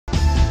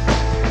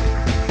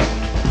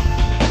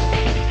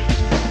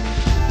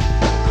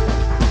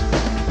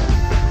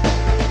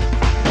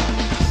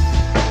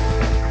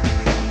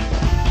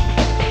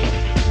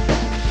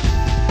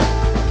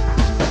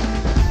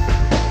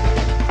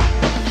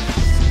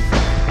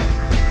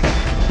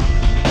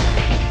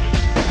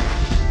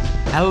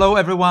Hello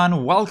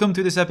everyone, welcome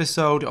to this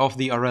episode of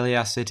the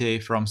Aurelia city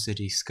from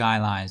City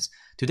Skylines.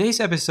 Today's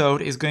episode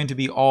is going to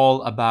be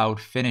all about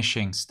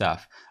finishing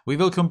stuff. We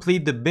will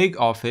complete the big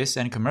office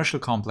and commercial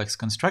complex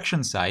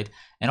construction site,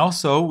 and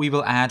also we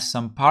will add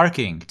some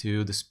parking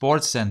to the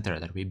sports center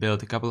that we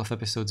built a couple of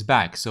episodes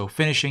back, so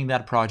finishing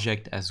that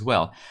project as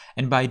well.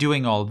 And by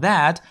doing all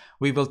that,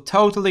 we will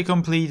totally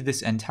complete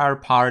this entire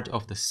part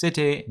of the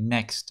city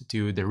next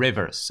to the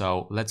river,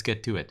 so let's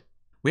get to it.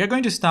 We are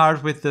going to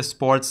start with the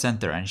sports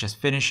center and just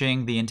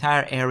finishing the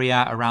entire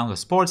area around the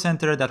sports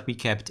center that we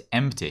kept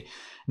empty.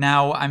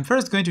 Now, I'm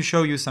first going to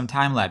show you some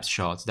time-lapse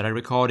shots that I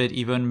recorded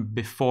even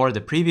before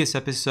the previous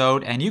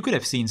episode, and you could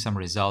have seen some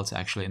results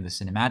actually in the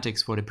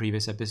cinematics for the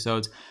previous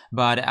episodes,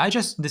 but I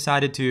just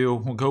decided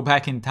to go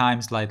back in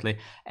time slightly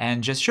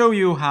and just show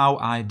you how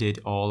I did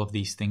all of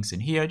these things in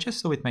here, just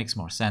so it makes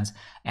more sense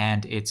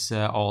and it's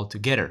all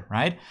together,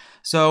 right?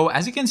 So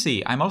as you can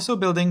see, I'm also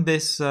building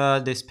this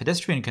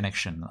pedestrian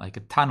connection, like a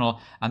tunnel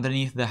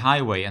underneath the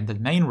highway and the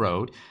main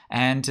road,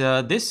 and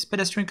this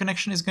pedestrian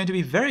connection is going to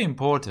be very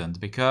important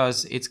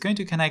because it's going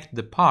to connect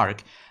the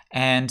park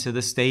and to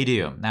the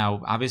stadium.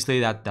 Now,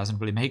 obviously that doesn't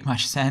really make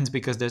much sense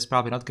because there's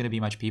probably not going to be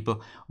much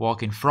people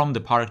walking from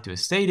the park to a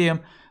stadium,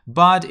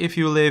 but if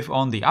you live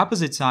on the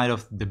opposite side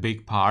of the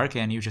big park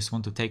and you just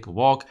want to take a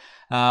walk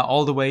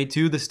all the way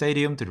to the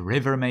stadium, to the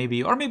river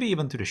maybe, or maybe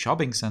even to the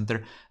shopping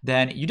center,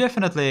 then you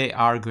definitely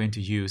are going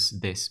to use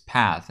this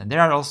path. And there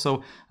are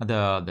also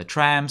the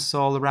trams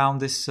all around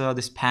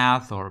this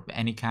path, or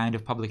any kind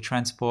of public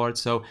transport,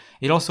 so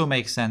it also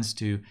makes sense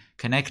to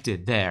connect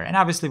it there. And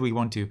obviously we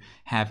want to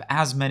have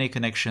as many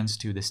connections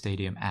to the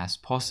stadium as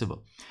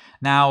possible.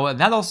 Now,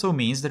 that also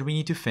means that we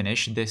need to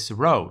finish this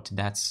road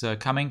that's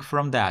coming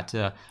from that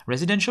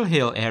residential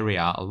hill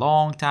area. A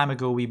long time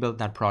ago we built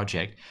that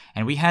project,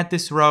 and we had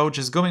this road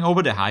just going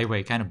over the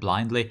highway kind of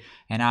blindly,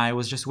 and I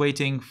was just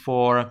waiting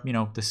for,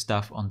 the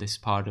stuff on this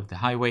part of the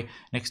highway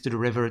next to the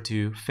river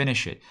to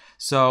finish it.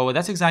 So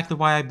that's exactly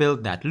why I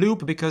built that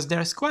loop, because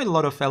there's quite a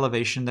lot of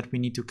elevation that we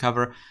need to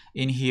cover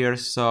in here,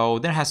 so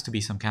there has to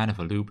be some kind of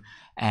a loop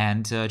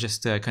and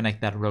just connect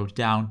that road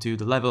down to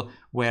the level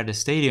where the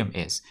stadium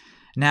is.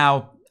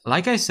 Now,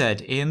 like I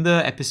said in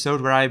the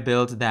episode where I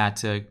built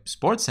that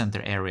sports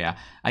center area,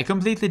 I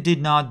completely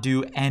did not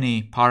do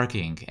any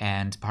parking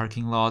and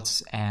parking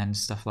lots and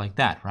stuff like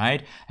that,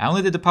 right? I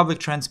only did the public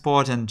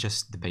transport and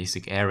just the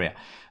basic area.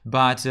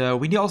 But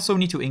we also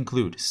need to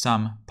include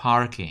some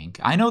parking.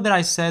 I know that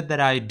I said that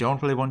I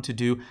don't really want to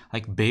do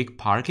like big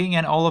parking,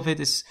 and all of it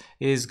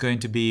is going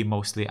to be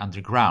mostly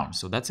underground.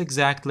 So that's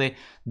exactly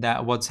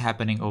what's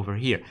happening over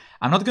here.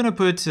 I'm not going to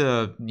put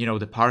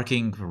the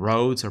parking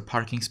roads or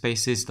parking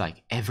spaces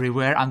like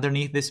everywhere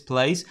underneath this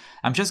place.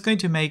 I'm just going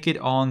to make it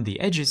on the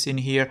edges in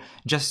here,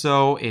 just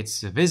so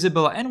it's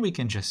visible, and we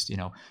can just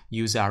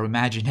use our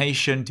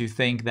imagination to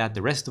think that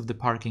the rest of the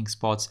parking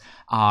spots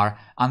are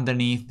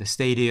underneath the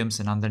stadiums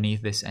and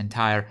underneath this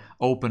entire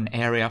open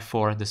area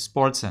for the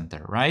sports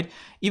center, right?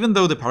 Even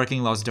though the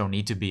parking lots don't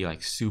need to be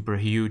like super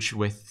huge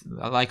with,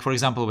 like for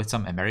example, with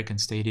some American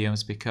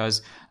stadiums,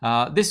 because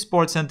this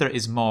sports center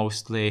is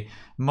mostly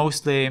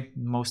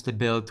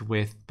built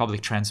with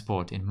public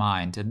transport in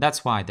mind, and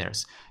that's why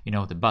there's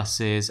the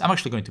buses. I'm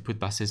actually going to put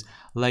buses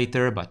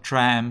later, but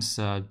trams,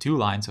 2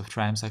 lines of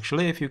trams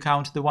actually, if you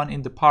count the one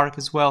in the park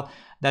as well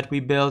that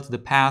we built, the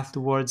path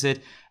towards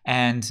it,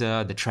 and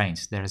the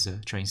trains. There's a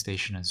train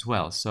station as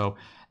well. So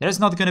there's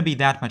not going to be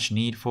that much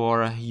need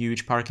for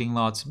huge parking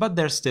lots, but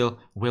there still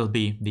will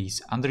be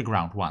these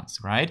underground ones,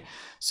 right?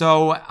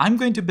 So I'm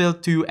going to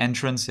build 2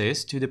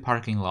 entrances to the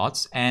parking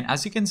lots, and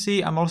as you can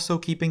see, I'm also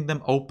keeping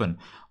them open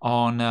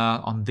on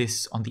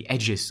the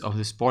edges of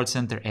the sports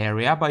center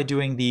area by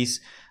doing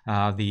these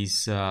I'm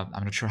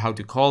not sure how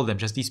to call them,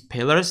 just these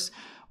pillars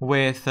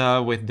with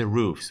the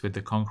roofs, with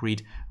the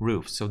concrete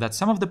roofs, so that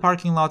some of the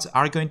parking lots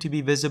are going to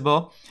be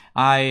visible.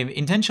 I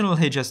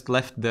intentionally just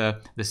left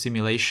the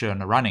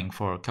simulation running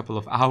for a couple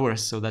of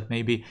hours so that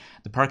maybe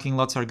the parking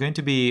lots are going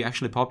to be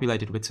actually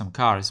populated with some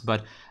cars,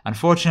 but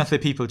unfortunately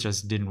people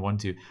just didn't want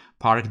to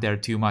park there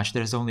too much.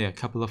 There's only a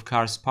couple of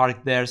cars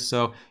parked there,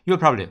 so you'll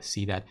probably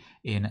see that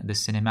in the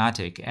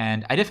cinematic.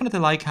 And I definitely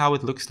like how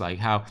it looks like,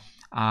 how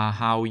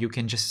you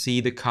can just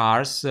see the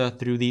cars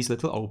through these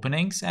little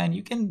openings, and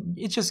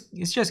it's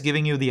just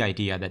giving you the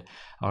idea that,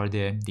 or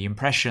the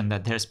impression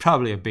that there's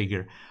probably a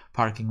bigger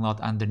parking lot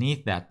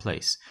underneath that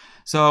place.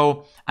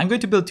 So I'm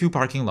going to build 2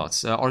 parking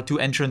lots or 2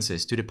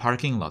 entrances to the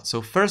parking lot.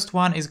 So first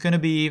one is going to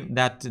be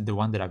the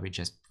one that we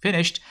just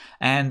finished,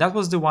 and that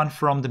was the one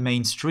from the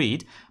main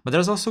street, but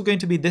there's also going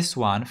to be this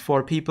one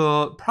for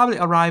people probably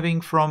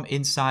arriving from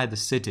inside the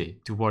city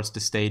towards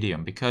the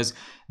stadium, because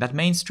that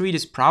main street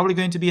is probably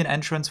going to be an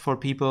entrance for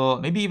people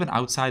maybe even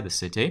outside the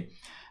city,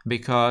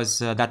 because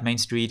that main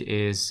street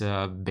is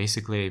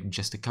basically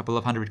just a couple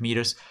of 100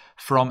 meters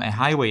from a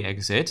highway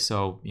exit.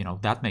 So,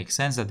 that makes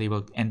sense that they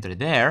will enter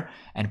there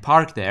and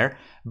park there.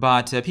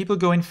 But people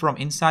going from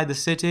inside the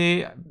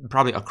city,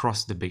 probably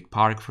across the big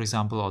park, for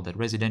example, or the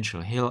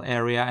residential hill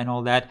area and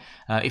all that,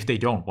 if they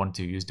don't want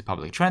to use the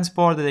public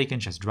transport, they can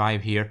just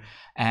drive here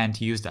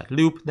and use that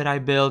loop that I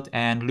built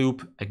and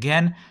loop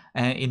again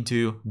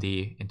into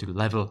the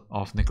level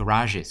of the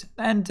garages.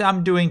 And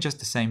I'm doing just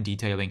the same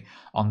detailing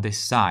on this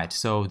side.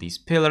 So these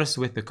pillars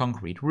with the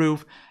concrete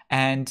roof,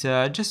 and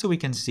just so we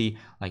can see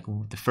like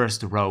the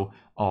first row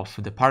of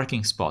the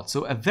parking spot.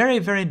 So a very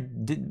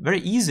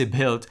easy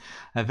build,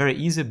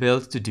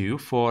 to do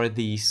for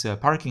these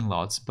parking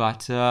lots,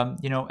 but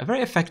you know, a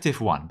very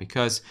effective one,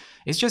 because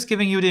it's just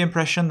giving you the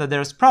impression that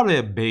there's probably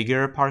a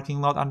bigger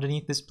parking lot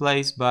underneath this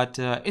place, but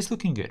it's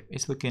looking good.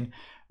 It's looking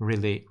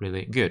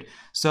really good.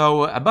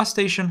 So a bus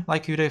station,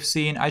 like you'd have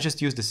seen, I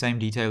just used the same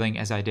detailing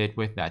as I did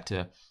with that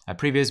a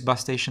previous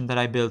bus station that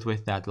I built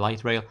with that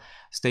light rail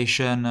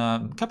station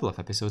a couple of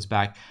episodes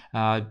back.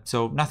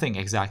 So nothing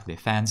exactly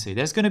fancy.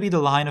 There's going to be the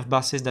line of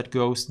buses that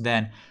goes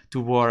then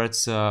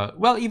towards,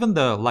 well, even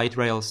the light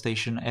rail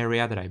station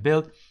area that I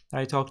built, that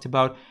I talked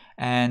about.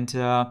 And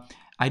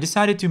I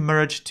decided to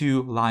merge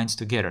two lines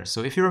together.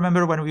 So if you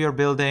remember when we were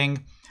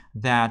building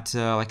that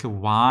like a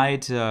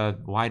wide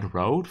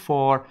road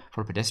for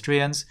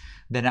pedestrians,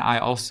 then I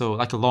also,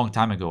 like a long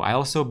time ago, I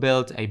also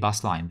built a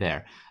bus line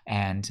there,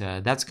 and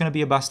that's going to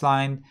be a bus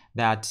line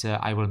that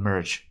I will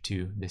merge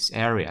to this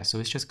area. So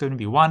it's just going to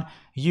be one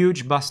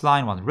huge bus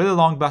line, one really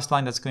long bus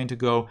line that's going to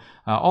go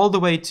all the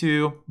way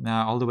to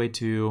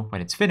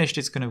when it's finished,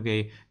 it's going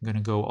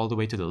to go all the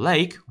way to the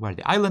lake where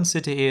the island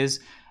city is.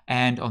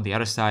 And on the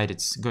other side,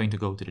 it's going to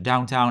go to the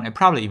downtown, and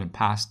probably even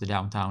past the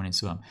downtown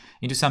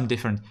into some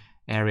different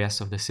areas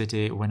of the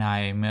city when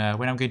I'm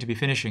going to be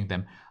finishing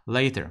them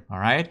later. All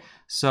right,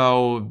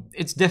 so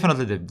it's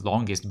definitely the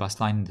longest bus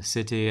line in the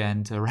city,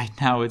 and right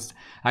now it's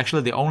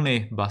actually the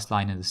only bus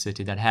line in the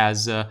city that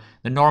has the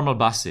normal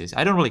buses.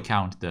 I don't really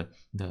count the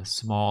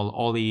small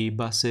ollie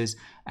buses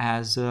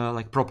as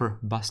like proper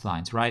bus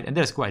lines, right? And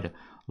there's quite a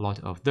lot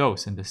of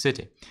those in the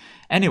city.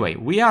 Anyway,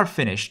 we are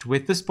finished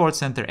with the sports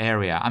center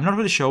area. I'm not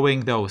really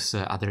showing those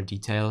other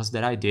details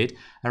that I did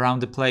around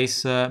the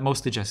place,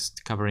 mostly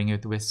just covering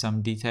it with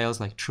some details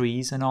like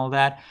trees and all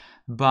that.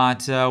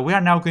 But we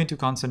are now going to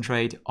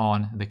concentrate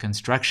on the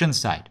construction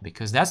site,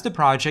 because that's the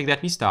project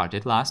that we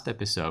started last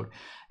episode.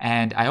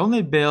 And I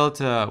only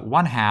built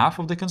one half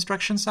of the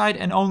construction site,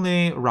 and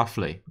only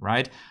roughly,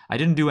 right? I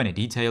didn't do any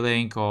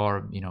detailing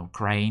or, you know,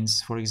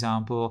 cranes, for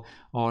example,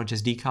 or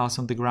just decals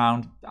on the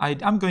ground.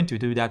 I'm going to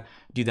do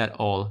that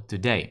all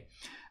today.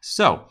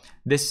 So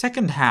the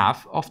second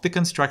half of the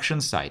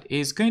construction site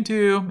is going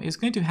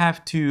to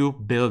have two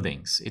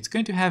buildings. It's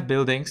going to have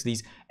buildings,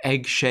 these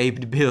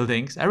egg-shaped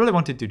buildings. I really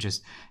wanted to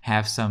just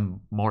have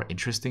some more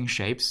interesting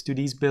shapes to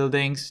these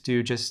buildings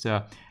to just,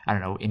 I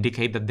don't know,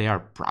 indicate that they are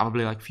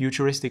probably like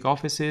futuristic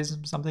offices,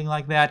 something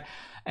like that.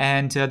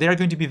 And they are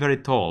going to be very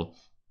tall.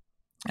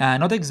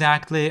 Not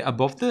exactly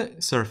above the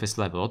surface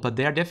level, but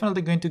they are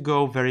definitely going to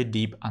go very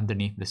deep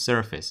underneath the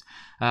surface.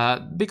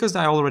 Because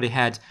I already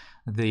had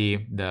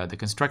the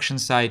construction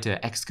site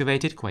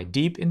excavated quite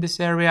deep in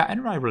this area,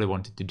 and I really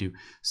wanted to do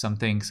some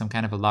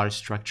kind of a large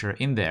structure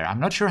in there.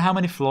 I'm not sure how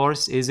many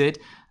floors is it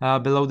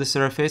below the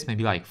surface,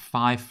 maybe like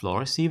 5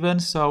 floors even,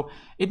 so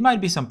it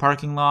might be some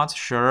parking lots,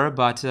 sure,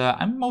 but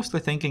I'm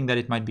mostly thinking that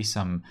it might be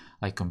some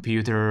like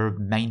computer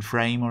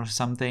mainframe or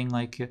something,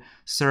 like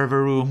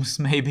server rooms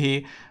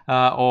maybe,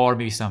 or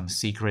maybe some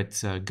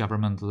secret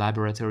government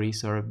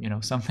laboratories, or, you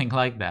know, something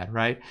like that,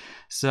 right?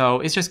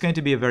 So it's just going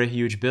to be a very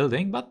huge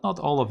building, but not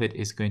all of it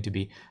is going to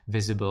be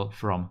visible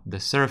from the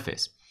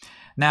surface.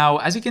 Now,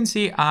 as you can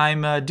see,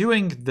 I'm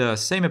doing the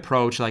same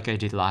approach like I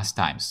did last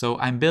time. So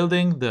I'm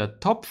building the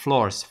top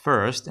floors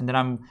first, and then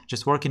I'm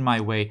just working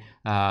my way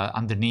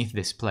underneath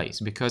this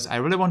place, because I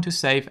really want to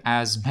save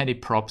as many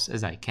props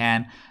as I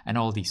can and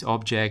all these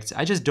objects.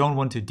 I just don't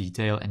want to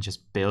detail and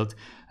just build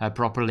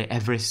properly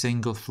every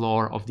single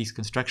floor of these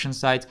construction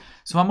sites.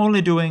 So I'm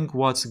only doing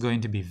what's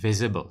going to be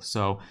visible.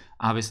 So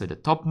obviously the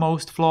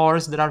topmost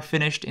floors that are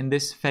finished in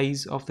this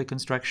phase of the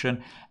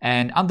construction,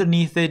 and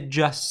underneath it,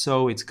 just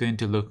so it's going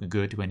to look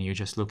good when you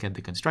just look at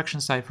the construction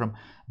site from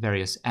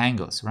various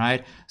angles,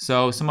 right?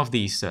 So some of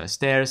these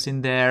stairs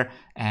in there,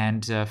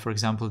 and for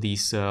example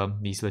these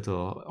little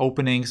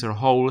openings or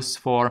holes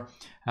for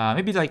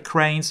maybe like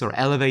cranes or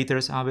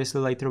elevators,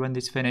 obviously later when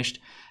it's finished.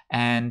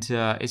 And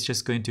it's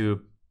just going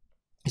to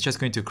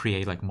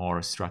create like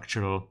more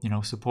structural, you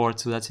know,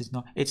 support, so that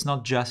it's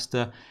not just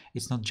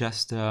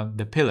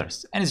the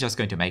pillars, and it's just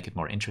going to make it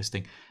more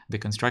interesting, the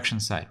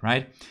construction site,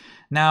 right?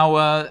 Now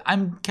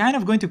I'm kind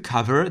of going to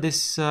cover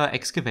this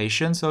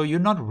excavation, so you're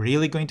not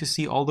really going to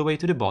see all the way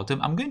to the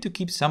bottom. I'm going to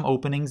keep some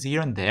openings here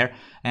and there,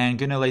 and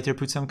gonna later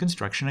put some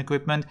construction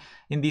equipment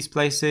in these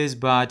places.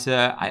 But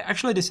I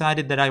actually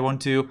decided that I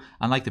want to,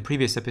 unlike the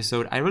previous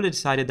episode, I really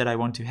decided that I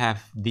want to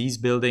have these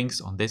buildings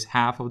on this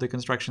half of the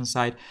construction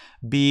site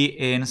be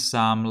in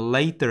some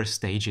later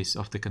stages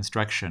of the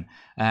construction.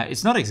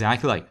 It's not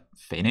exactly like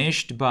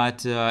finished,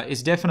 but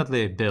it's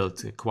definitely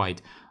built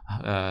quite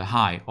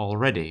high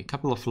already, a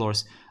couple of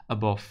floors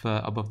above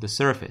the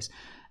surface.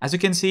 As you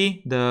can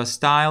see, the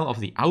style of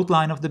the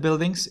outline of the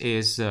buildings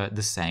is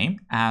the same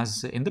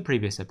as in the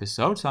previous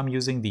episode. So I'm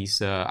using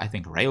these, I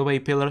think, railway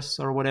pillars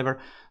or whatever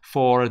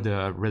for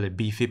the really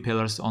beefy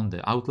pillars on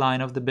the outline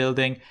of the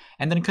building,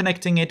 and then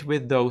connecting it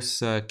with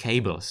those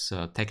cables,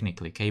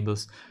 technically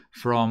cables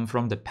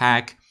from the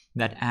pack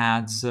that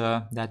adds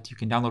that you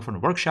can download from the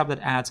workshop, that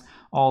adds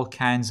all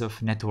kinds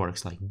of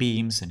networks like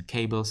beams and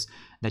cables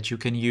that you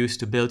can use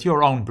to build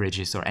your own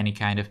bridges or any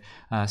kind of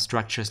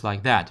structures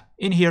like that.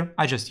 In here,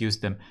 I just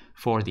used them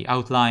for the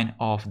outline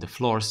of the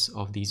floors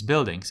of these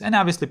buildings, and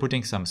obviously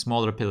putting some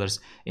smaller pillars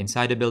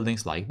inside the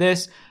buildings like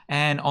this,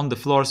 and on the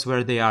floors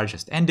where they are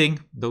just ending,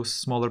 those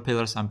smaller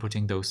pillars, I'm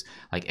putting those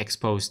like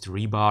exposed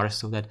rebar,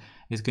 so that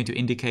it's going to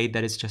indicate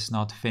that it's just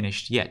not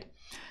finished yet.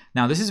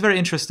 Now, this is very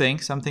interesting,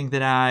 something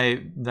that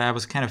I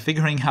was kind of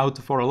figuring out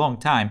for a long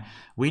time.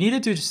 We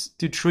needed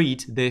to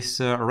treat this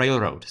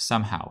railroad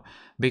somehow,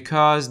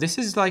 because this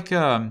is like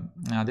a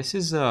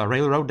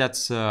railroad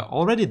that's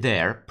already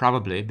there,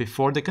 probably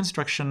before the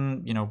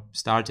construction,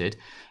 started,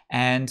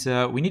 and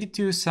we needed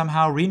to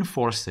somehow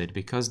reinforce it,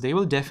 because they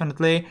will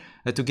definitely,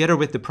 together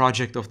with the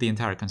project of the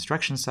entire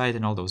construction site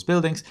and all those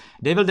buildings,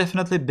 they will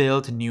definitely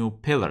build new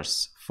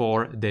pillars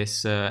for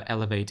this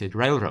elevated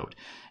railroad.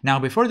 Now,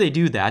 before they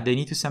do that, they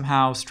need to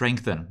somehow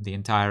strengthen the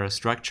entire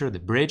structure, the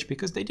bridge,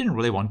 because they didn't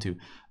really want to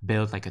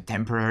build like a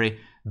temporary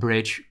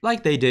bridge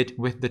like they did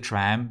with the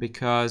tram,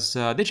 because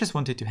they just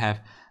wanted to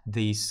have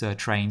these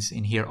trains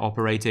in here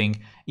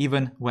operating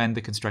even when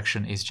the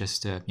construction is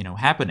just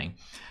happening.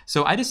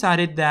 So I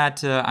decided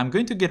that I'm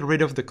going to get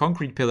rid of the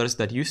concrete pillars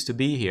that used to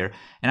be here,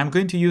 and I'm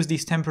going to use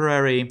these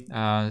temporary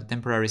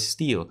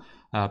steel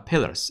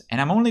pillars, and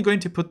I'm only going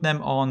to put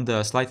them on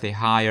the slightly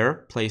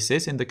higher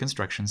places in the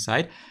construction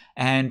site,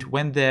 and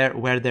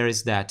where there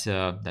is that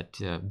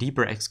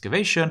deeper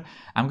excavation,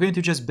 I'm going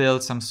to just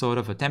build some sort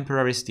of a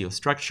temporary steel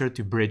structure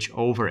to bridge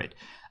over it.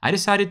 I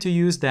decided to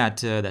use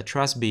that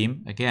truss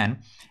beam again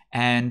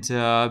and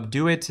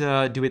do it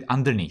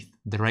underneath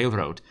the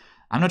railroad.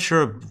 I'm not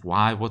sure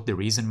what the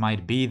reason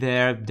might be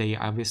there. They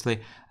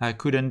obviously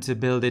couldn't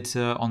build it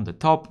on the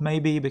top,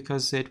 maybe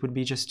because it would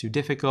be just too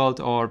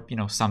difficult, or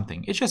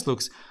something. It just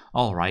looks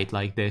all right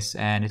like this,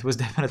 and it was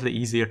definitely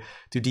easier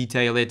to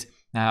detail it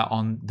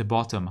on the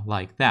bottom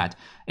like that.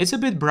 It's a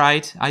bit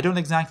bright. I don't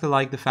exactly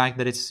like the fact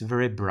that it's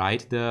very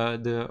bright,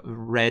 the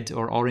red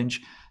or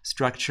orange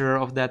structure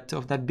of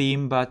that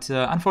beam, but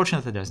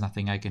unfortunately there's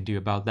nothing I can do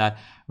about that.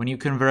 When you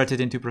convert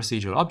it into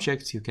procedural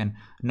objects, you can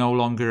no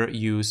longer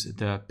use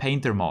the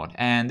painter mod,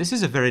 and this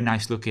is a very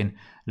nice looking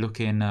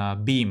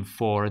beam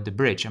for the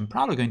bridge. I'm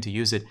probably going to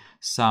use it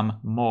some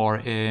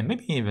more,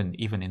 maybe even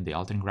in the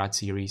Altengrad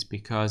series,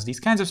 because these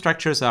kinds of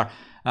structures are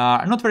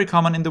not very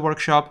common in the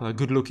workshop,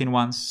 good looking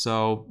ones,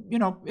 so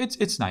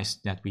it's nice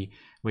that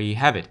we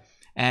have it.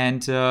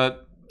 And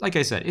like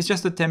I said, it's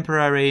just a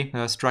temporary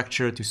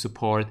structure to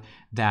support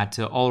that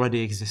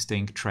already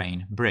existing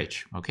train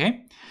bridge,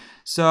 okay?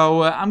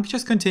 So I'm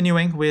just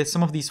continuing with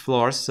some of these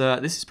floors.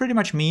 This is pretty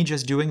much me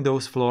just doing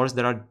those floors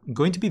that are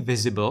going to be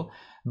visible,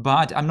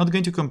 but I'm not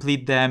going to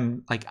complete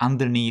them like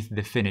underneath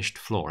the finished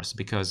floors,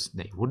 because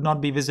they would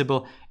not be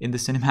visible in the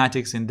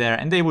cinematics in there,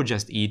 and they would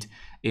just eat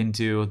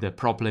into the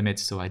prop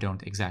limits, so I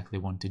don't exactly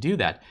want to do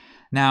that.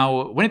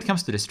 Now, when it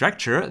comes to the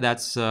structure,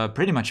 that's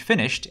pretty much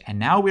finished, and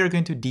now we are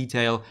going to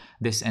detail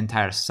this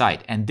entire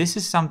site. And this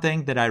is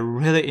something that I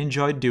really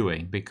enjoyed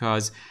doing,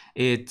 because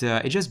it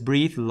just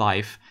breathed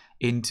life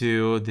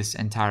into this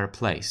entire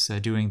place,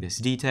 doing this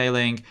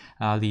detailing,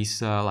 these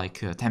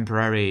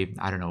temporary,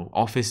 I don't know,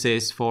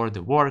 offices for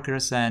the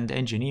workers and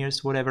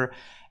engineers, whatever,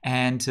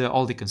 and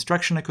all the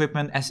construction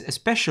equipment,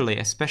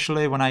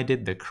 especially when I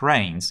did the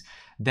cranes.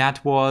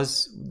 That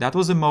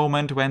was a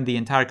moment when the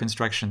entire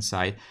construction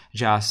site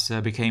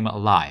just became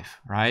alive,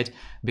 right?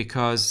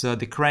 Because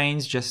the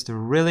cranes just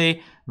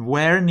really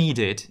were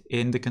needed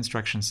in the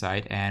construction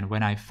site, and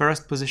when I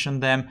first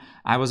positioned them,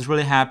 I was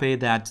really happy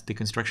that the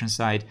construction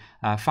site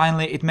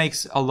finally, it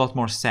makes a lot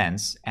more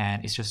sense,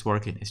 and it's just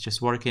working. It's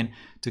just working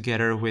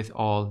together with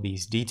all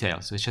these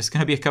details. So it's just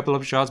going to be a couple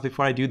of shots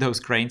before I do those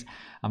cranes.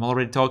 I'm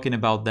already talking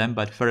about them,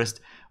 but first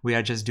we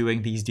are just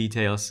doing these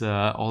details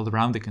all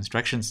around the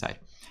construction site.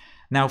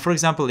 Now, for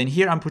example, in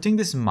here, I'm putting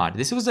this mud.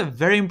 This was a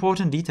very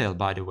important detail,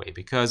 by the way,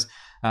 because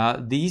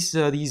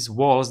these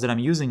walls that I'm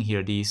using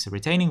here, these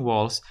retaining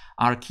walls,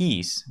 are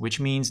keys, which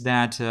means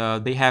that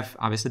they have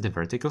obviously the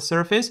vertical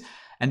surface,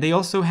 and they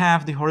also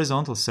have the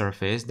horizontal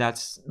surface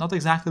that's not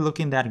exactly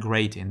looking that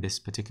great in this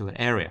particular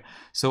area.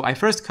 So I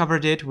first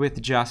covered it with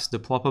just the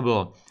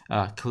ploppable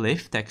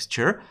cliff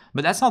texture,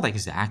 but that's not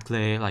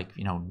exactly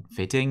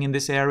fitting in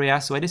this area.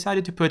 So I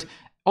decided to put,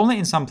 only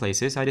in some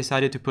places, I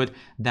decided to put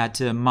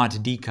that mud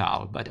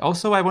decal, but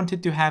also I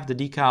wanted to have the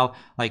decal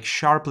like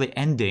sharply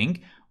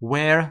ending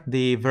where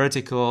the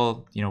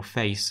vertical,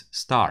 face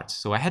starts.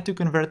 So I had to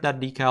convert that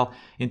decal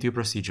into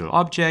procedural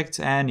objects,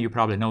 and you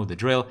probably know the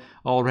drill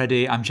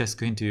already. I'm just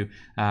going to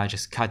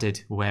just cut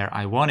it where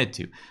I want it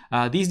to.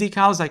 These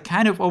decals are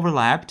kind of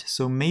overlapped,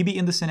 so maybe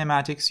in the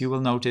cinematics you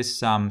will notice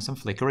some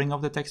flickering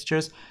of the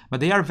textures, but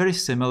they are very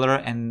similar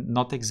and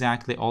not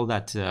exactly all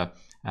that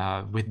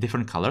with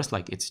different colors,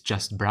 like it's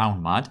just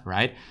brown mud,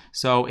 right?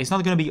 So it's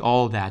not going to be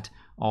all that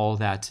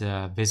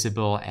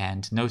visible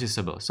and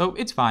noticeable. So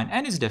it's fine,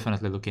 and it's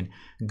definitely looking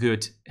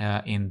good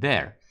in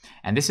there.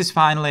 And this is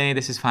finally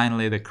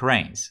the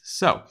cranes.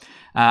 So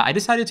I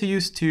decided to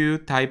use two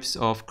types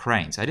of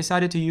cranes. I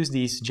decided to use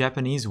these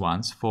Japanese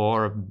ones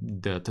for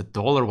the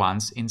taller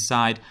ones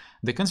inside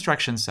the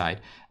construction site.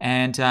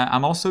 And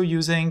I'm also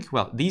using,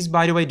 well, these,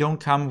 by the way, don't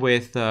come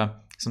with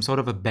some sort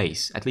of a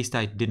base. At least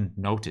I didn't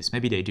notice.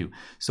 Maybe they do.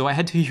 So I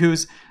had to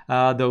use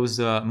those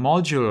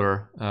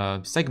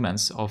modular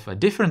segments of a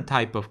different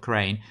type of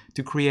crane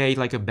to create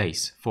like a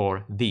base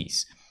for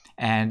these.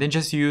 And then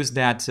just use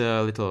that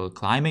little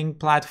climbing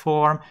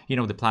platform,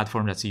 the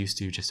platform that's used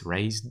to just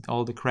raise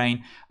all the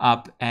crane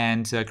up,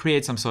 and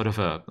create some sort of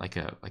a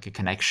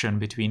connection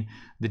between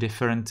the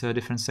different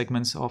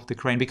segments of the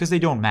crane, because they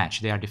don't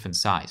match, they are different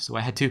size. So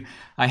I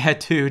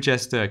had to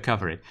just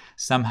cover it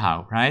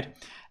somehow, right?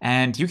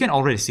 And you can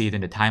already see it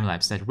in the time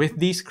lapse that with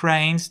these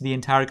cranes, the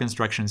entire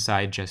construction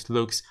site just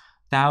looks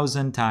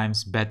 1,000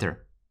 times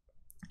better.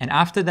 And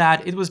after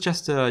that, it was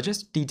just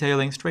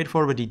detailing,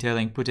 straightforward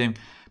detailing, putting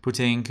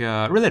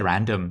really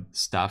random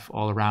stuff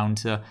all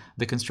around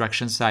the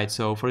construction site.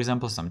 So, for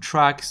example, some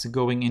trucks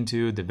going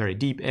into the very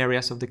deep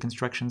areas of the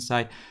construction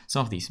site.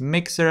 Some of these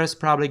mixers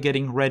probably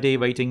getting ready,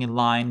 waiting in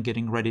line,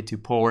 getting ready to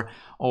pour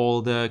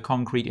all the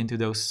concrete into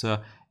those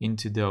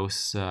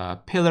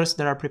pillars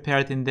that are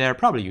prepared in there,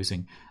 probably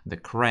using the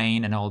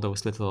crane and all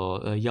those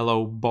little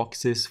yellow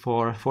boxes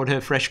for the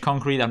fresh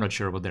concrete. I'm not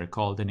sure what they're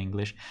called in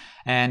English.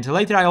 And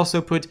later I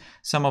also put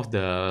some of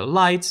the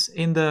lights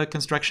in the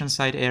construction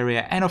site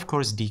area, and of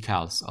course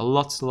decals,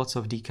 lots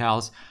of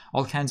decals,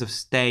 all kinds of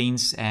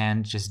stains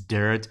and just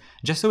dirt,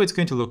 just so it's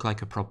going to look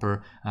like a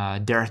proper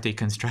dirty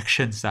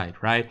construction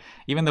site, right?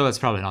 Even though that's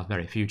probably not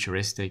very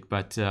futuristic,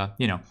 but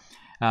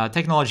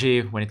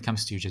technology, when it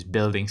comes to just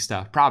building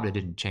stuff, probably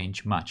didn't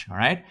change much, all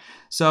right?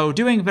 So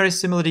doing very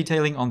similar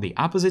detailing on the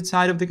opposite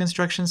side of the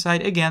construction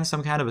site. Again,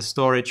 some kind of a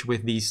storage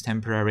with these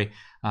temporary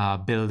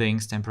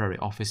buildings, temporary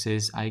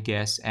offices, I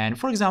guess. And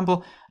for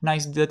example,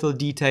 nice little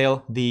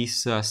detail,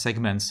 these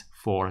segments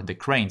for the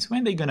cranes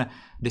when they're gonna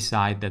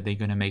decide that they're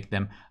gonna make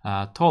them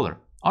taller.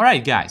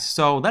 Alright guys,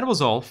 so that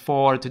was all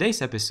for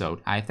today's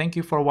episode. I thank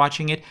you for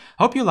watching it.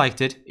 Hope you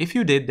liked it. If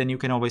you did, then you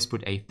can always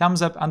put a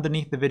thumbs up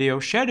underneath the video,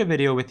 share the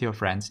video with your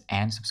friends,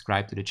 and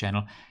subscribe to the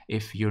channel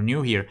if you're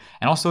new here.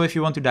 And also, if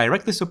you want to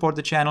directly support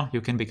the channel,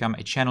 you can become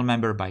a channel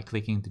member by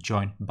clicking the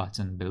join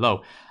button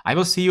below. I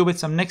will see you with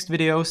some next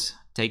videos.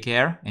 Take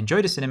care,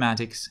 enjoy the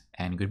cinematics,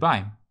 and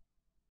goodbye.